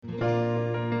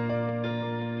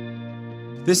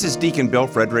This is Deacon Bill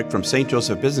Fredrick from St.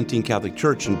 Joseph Byzantine Catholic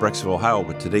Church in Brecksville, Ohio,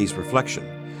 with today's reflection.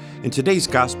 In today's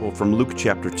Gospel from Luke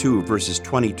chapter 2, verses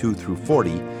 22 through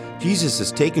 40, Jesus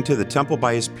is taken to the temple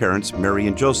by his parents, Mary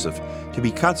and Joseph, to be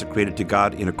consecrated to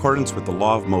God in accordance with the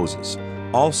law of Moses.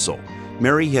 Also,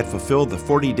 Mary had fulfilled the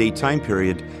 40-day time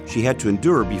period she had to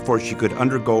endure before she could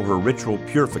undergo her ritual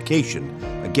purification,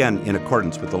 again in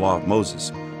accordance with the law of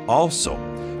Moses. Also,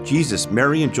 Jesus,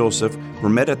 Mary, and Joseph were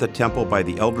met at the temple by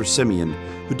the elder Simeon,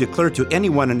 who declared to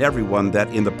anyone and everyone that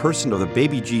in the person of the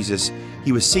baby Jesus,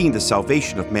 he was seeing the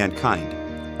salvation of mankind.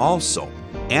 Also,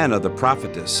 Anna, the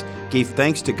prophetess, gave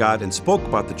thanks to God and spoke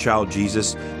about the child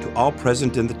Jesus to all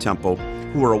present in the temple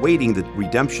who were awaiting the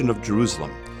redemption of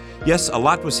Jerusalem. Yes, a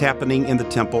lot was happening in the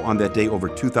temple on that day over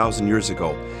 2,000 years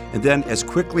ago. And then, as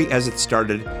quickly as it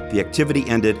started, the activity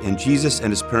ended and Jesus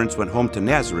and his parents went home to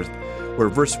Nazareth, where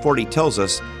verse 40 tells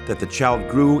us that the child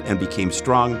grew and became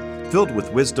strong, filled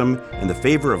with wisdom, and the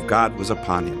favor of God was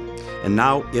upon him. And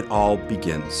now it all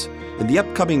begins. In the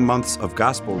upcoming months of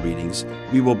gospel readings,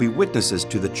 we will be witnesses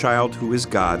to the child who is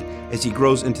God as he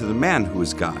grows into the man who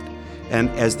is God. And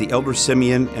as the elder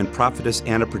Simeon and prophetess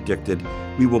Anna predicted,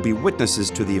 we will be witnesses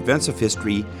to the events of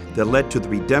history that led to the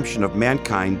redemption of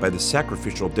mankind by the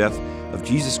sacrificial death of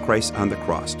Jesus Christ on the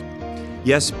cross.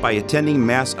 Yes, by attending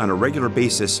Mass on a regular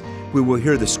basis, we will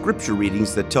hear the scripture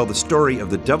readings that tell the story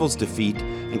of the devil's defeat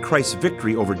and Christ's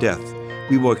victory over death.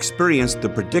 We will experience the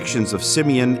predictions of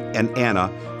Simeon and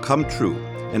Anna come true.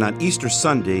 And on Easter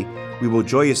Sunday, we will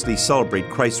joyously celebrate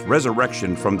Christ's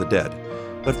resurrection from the dead.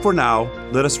 But for now,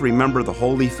 let us remember the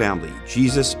Holy Family,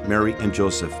 Jesus, Mary, and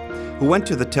Joseph, who went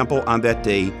to the temple on that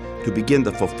day to begin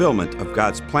the fulfillment of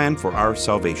God's plan for our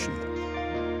salvation.